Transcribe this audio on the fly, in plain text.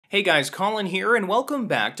Hey guys, Colin here, and welcome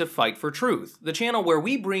back to Fight for Truth, the channel where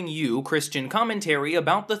we bring you Christian commentary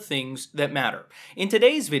about the things that matter. In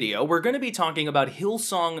today's video, we're going to be talking about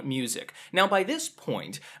Hillsong music. Now, by this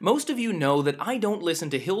point, most of you know that I don't listen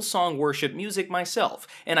to Hillsong worship music myself,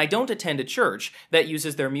 and I don't attend a church that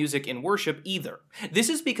uses their music in worship either. This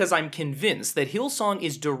is because I'm convinced that Hillsong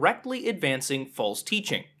is directly advancing false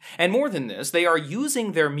teaching. And more than this, they are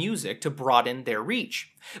using their music to broaden their reach.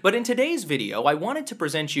 But in today's video, I wanted to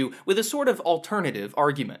present you with a sort of alternative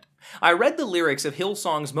argument. I read the lyrics of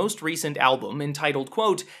Hillsong's most recent album entitled,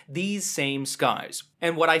 quote, "These Same Skies."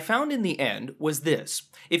 And what I found in the end was this.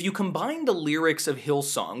 If you combine the lyrics of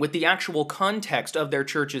Hillsong with the actual context of their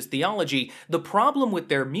church's theology, the problem with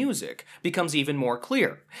their music becomes even more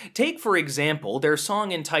clear. Take, for example, their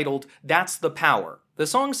song entitled, "That's the Power." The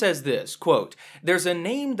song says this, quote, "There's a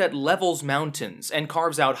name that levels mountains and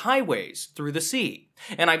carves out highways through the sea.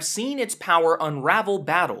 And I've seen its power unravel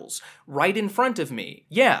battles right in front of me.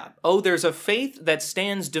 Yeah, oh, there's a faith that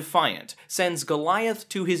stands defiant, sends Goliath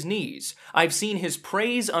to his knees. I've seen his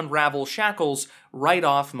praise unravel shackles right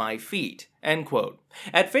off my feet." End quote.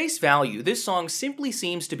 At face value, this song simply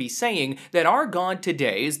seems to be saying that our God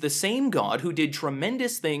today is the same God who did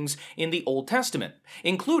tremendous things in the Old Testament,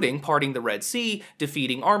 including parting the Red Sea,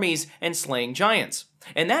 defeating armies, and slaying giants.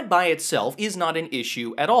 And that by itself is not an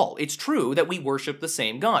issue at all. It's true that we worship the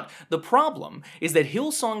same God. The problem is that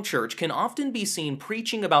Hillsong Church can often be seen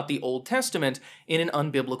preaching about the Old Testament in an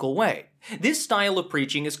unbiblical way. This style of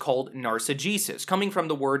preaching is called narcigesis, coming from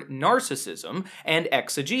the word narcissism and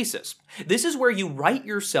exegesis. This is where you write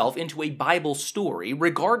yourself into a Bible story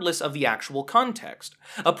regardless of the actual context.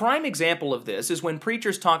 A prime example of this is when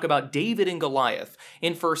preachers talk about David and Goliath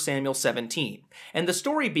in 1 Samuel 17. And the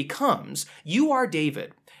story becomes, you are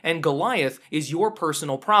David, and Goliath is your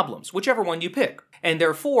personal problems, whichever one you pick. And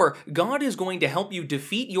therefore, God is going to help you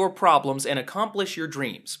defeat your problems and accomplish your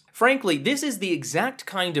dreams. Frankly, this is the exact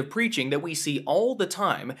kind of preaching that we see all the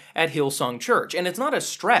time at Hillsong Church, and it's not a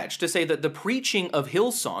stretch to say that the preaching of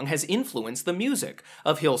Hillsong has influenced the music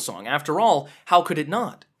of Hillsong. After all, how could it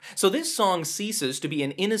not? So this song ceases to be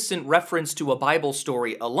an innocent reference to a Bible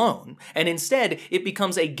story alone, and instead it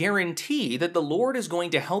becomes a guarantee that the Lord is going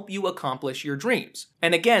to help you accomplish your dreams.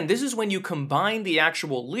 And again, this is when you combine the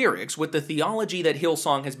actual lyrics with the theology that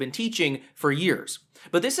Hillsong has been teaching for years.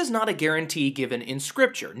 But this is not a guarantee given in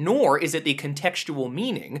Scripture, nor is it the contextual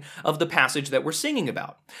meaning of the passage that we're singing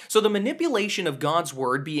about. So the manipulation of God's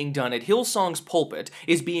Word being done at Hillsong's pulpit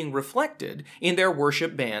is being reflected in their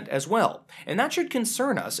worship band as well. And that should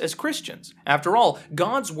concern us as Christians. After all,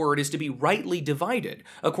 God's Word is to be rightly divided,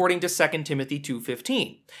 according to 2 Timothy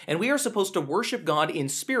 2:15. And we are supposed to worship God in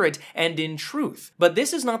spirit and in truth. But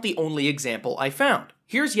this is not the only example I found.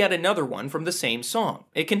 Here's yet another one from the same song.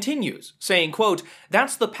 It continues, saying, quote,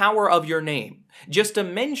 "That's the power of your name. Just a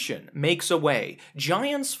mention makes a way.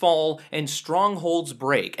 Giants fall and strongholds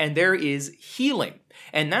break, and there is healing.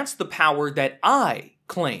 And that's the power that I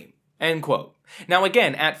claim." End quote. Now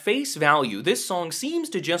again, at face value, this song seems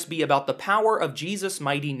to just be about the power of Jesus'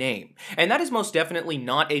 mighty name, and that is most definitely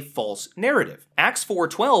not a false narrative. Acts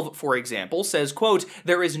 4:12, for example, says, quote,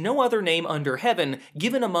 "There is no other name under heaven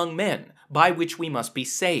given among men by which we must be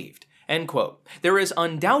saved." End quote. There is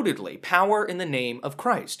undoubtedly power in the name of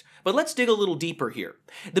Christ. But let's dig a little deeper here.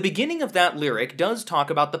 The beginning of that lyric does talk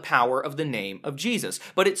about the power of the name of Jesus,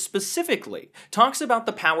 but it specifically talks about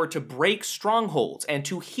the power to break strongholds and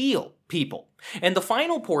to heal people. And the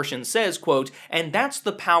final portion says, quote, "And that's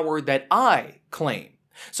the power that I claim."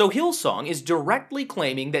 So Hillsong is directly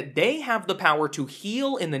claiming that they have the power to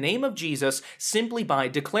heal in the name of Jesus simply by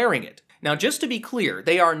declaring it. Now, just to be clear,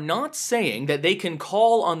 they are not saying that they can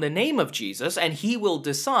call on the name of Jesus and he will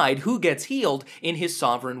decide who gets healed in his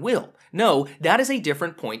sovereign will. No, that is a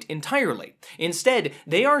different point entirely. Instead,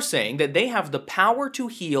 they are saying that they have the power to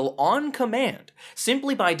heal on command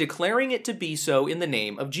simply by declaring it to be so in the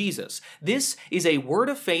name of Jesus. This is a word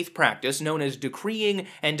of faith practice known as decreeing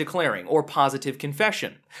and declaring, or positive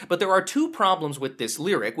confession. But there are two problems with this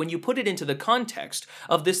lyric when you put it into the context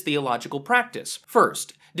of this theological practice.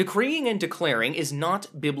 First, decreeing and declaring is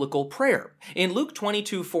not biblical prayer. In Luke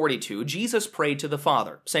 22:42, Jesus prayed to the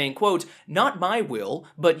Father, saying, quote, "Not my will,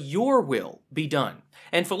 but your will be done."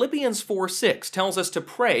 And Philippians 4:6 tells us to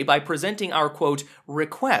pray by presenting our, quote,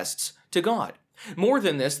 "requests to God." More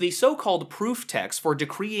than this, the so-called proof texts for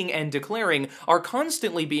decreeing and declaring are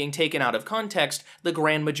constantly being taken out of context the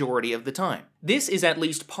grand majority of the time. This is at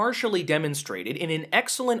least partially demonstrated in an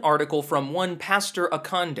excellent article from one Pastor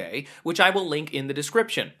Ayande, which I will link in the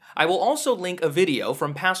description. I will also link a video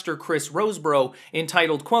from Pastor Rosebrough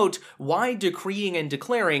entitled, quote, "Why Decreeing and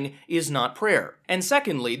Declaring is Not Prayer," And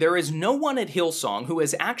secondly, there is no one at Hillsong who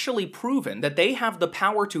has actually proven that they have the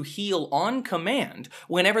power to heal on command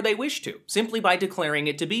whenever they wish to, simply by declaring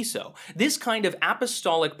it to be so. This kind of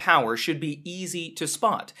apostolic power should be easy to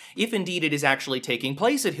spot, if indeed it is actually taking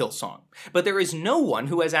place at Hillsong. But there is no one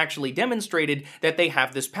who has actually demonstrated that they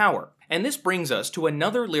have this power. And this brings us to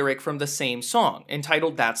another lyric from the same song,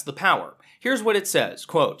 entitled That's the Power. Here's what it says,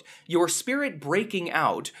 quote, "Your spirit breaking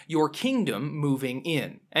out, your kingdom moving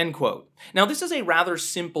in," end quote. Now this is a rather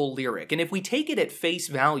simple lyric, and if we take it at face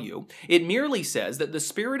value, it merely says that the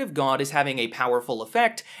Spirit of God is having a powerful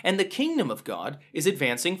effect, and the kingdom of God is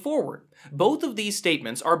advancing forward. Both of these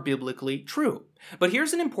statements are biblically true. But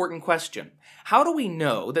here's an important question. How do we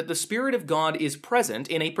know that the Spirit of God is present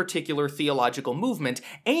in a particular theological movement,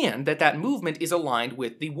 and that that movement is aligned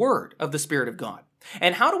with the Word of the Spirit of God?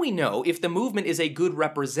 And how do we know if the movement is a good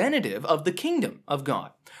representative of the kingdom of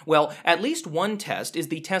God? Well, at least one test is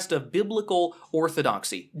the test of biblical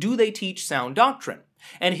orthodoxy. Do they teach sound doctrine?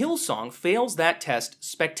 And Hillsong fails that test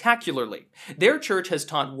spectacularly. Their church has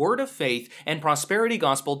taught word of faith and prosperity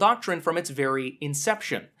gospel doctrine from its very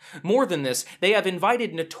inception. More than this, they have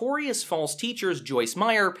invited notorious false teachers Joyce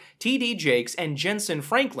Meyer, T.D. Jakes, and Jensen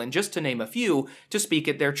Franklin, just to name a few, to speak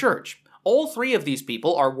at their church. All three of these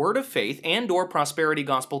people are word of faith and/or prosperity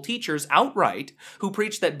gospel teachers outright who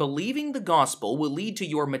preach that believing the gospel will lead to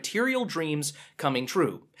your material dreams coming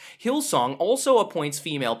true. Hillsong also appoints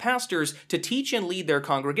female pastors to teach and lead their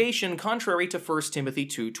congregation contrary to 1 Timothy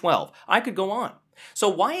 2:12. I could go on. So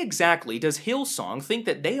why exactly does Hillsong think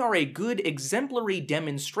that they are a good exemplary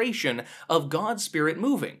demonstration of God's Spirit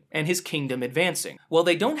moving and His kingdom advancing? Well,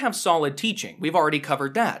 they don't have solid teaching. We've already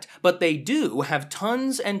covered that. But they do have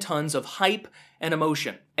tons and tons of hype and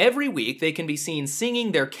emotion. Every week, they can be seen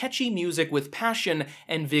singing their catchy music with passion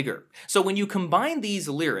and vigor. So when you combine these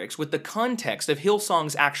lyrics with the context of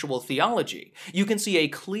Hillsong's actual theology, you can see a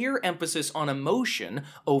clear emphasis on emotion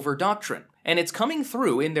over doctrine. And it's coming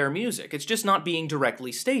through in their music. It's just not being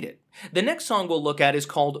directly stated. The next song we'll look at is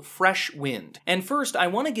called Fresh Wind. And first, I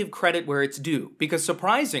want to give credit where it's due, because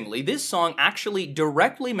surprisingly, this song actually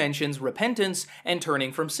directly mentions repentance and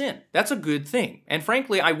turning from sin. That's a good thing. And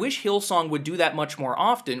frankly, I wish Hillsong would do that much more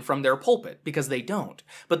often from their pulpit, because they don't.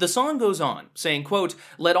 But the song goes on, saying, quote,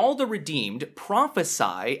 "Let all the redeemed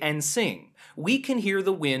prophesy and sing. We can hear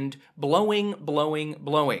the wind blowing, blowing,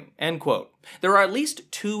 blowing," end quote. There are at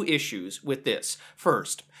least two issues with this.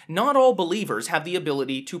 First, not all believers have the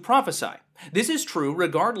ability to prophesy. This is true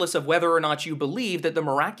regardless of whether or not you believe that the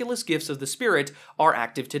miraculous gifts of the Spirit are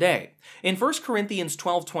active today. In 1 Corinthians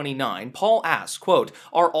 12:29, Paul asks, quote,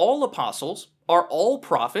 "Are all apostles? Are all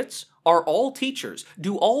prophets? Are all teachers?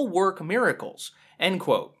 Do all work miracles?" End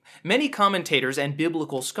quote. Many commentators and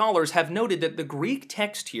biblical scholars have noted that the Greek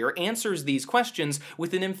text here answers these questions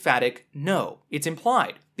with an emphatic no. It's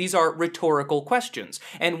implied. These are rhetorical questions,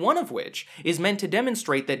 and one of which is meant to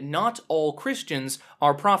demonstrate that not all Christians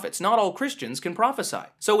are prophets. Not all Christians can prophesy.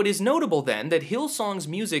 So it is notable then that Hillsong's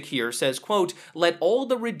music here says, quote, "Let all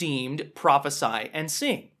the redeemed prophesy and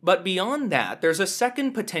sing." But beyond that, there's a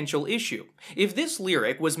second potential issue. If this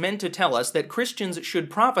lyric was meant to tell us that Christians should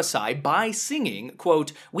prophesy by singing,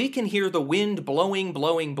 quote, "We can hear the wind blowing,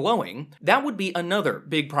 blowing, blowing," that would be another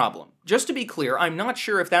big problem. Just to be clear, I'm not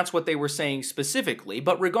sure if that's what they were saying specifically,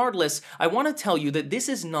 but regardless, I want to tell you that this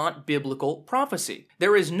is not biblical prophecy.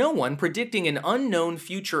 There is no one predicting an unknown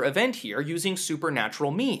future event here using supernatural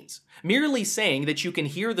means. Merely saying that you can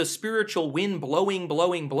hear the spiritual wind blowing,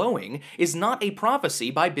 blowing, blowing is not a prophecy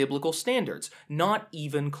by biblical standards, not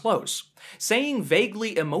even close. Saying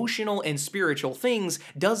vaguely emotional and spiritual things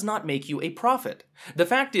does not make you a prophet. The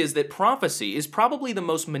fact is that prophecy is probably the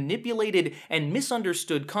most manipulated and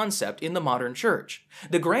misunderstood concept in the modern church.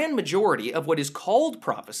 The grand majority of what is called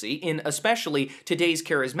prophecy in especially today's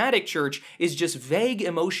charismatic church is just vague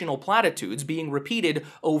emotional platitudes being repeated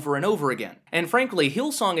over and over again. And frankly,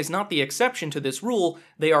 Hillsong is not the exception to this rule,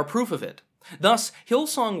 they are proof of it. Thus,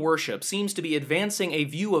 Hillsong worship seems to be advancing a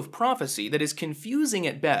view of prophecy that is confusing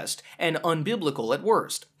at best and unbiblical at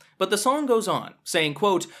worst. But the song goes on, saying,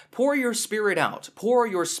 quote, "Pour your spirit out,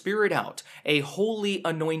 a holy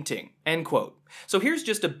anointing," end quote. So here's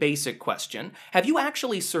just a basic question. Have you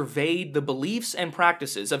actually surveyed the beliefs and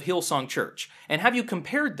practices of Hillsong Church? And have you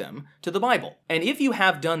compared them to the Bible? And if you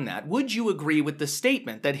have done that, would you agree with the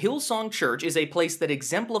statement that Hillsong Church is a place that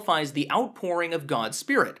exemplifies the outpouring of God's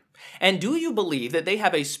Spirit? And do you believe that they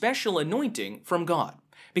have a special anointing from God?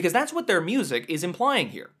 Because that's what their music is implying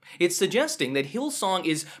here. It's suggesting that Hillsong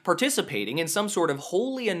is participating in some sort of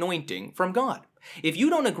holy anointing from God. If you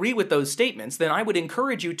don't agree with those statements, then I would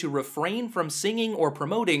encourage you to refrain from singing or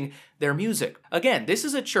promoting their music. Again, this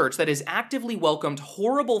is a church that has actively welcomed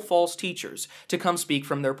horrible false teachers to come speak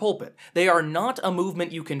from their pulpit. They are not a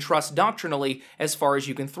movement you can trust doctrinally as far as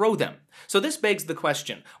you can throw them. So this begs the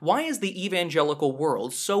question, why is the evangelical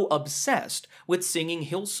world so obsessed with singing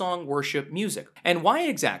Hillsong worship music? And why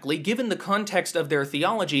exactly, given the context of their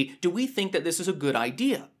theology, do we think that this is a good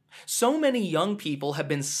idea? So many young people have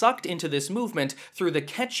been sucked into this movement through the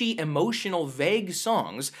catchy, emotional, vague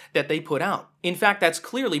songs that they put out. In fact, that's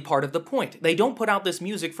clearly part of the point. They don't put out this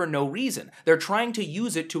music for no reason. They're trying to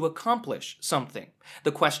use it to accomplish something.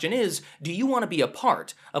 The question is, do you want to be a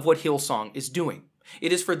part of what Hillsong is doing?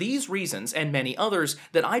 It is for these reasons and many others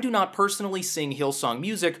that I do not personally sing Hillsong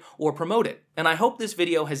music or promote it, and I hope this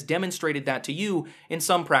video has demonstrated that to you in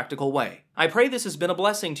some practical way. I pray this has been a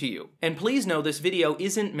blessing to you, and please know this video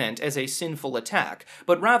isn't meant as a sinful attack,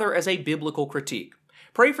 but rather as a biblical critique.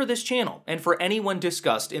 Pray for this channel and for anyone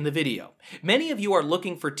discussed in the video. Many of you are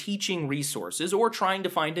looking for teaching resources or trying to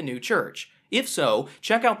find a new church. If so,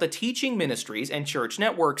 check out the teaching ministries and church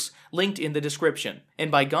networks linked in the description.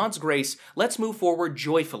 And by God's grace, let's move forward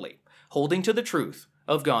joyfully, holding to the truth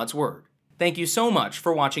of God's Word. Thank you so much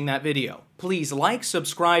for watching that video. Please like,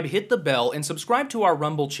 subscribe, hit the bell, and subscribe to our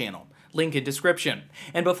Rumble channel. Link in description.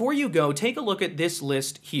 And before you go, take a look at this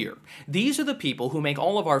list here. These are the people who make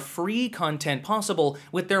all of our free content possible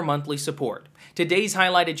with their monthly support. Today's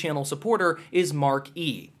highlighted channel supporter is Mark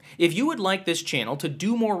E. If you would like this channel to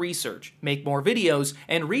do more research, make more videos,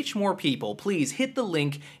 and reach more people, please hit the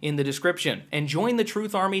link in the description and join the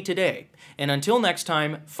Truth Army today. And until next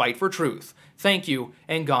time, fight for truth. Thank you,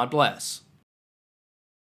 and God bless.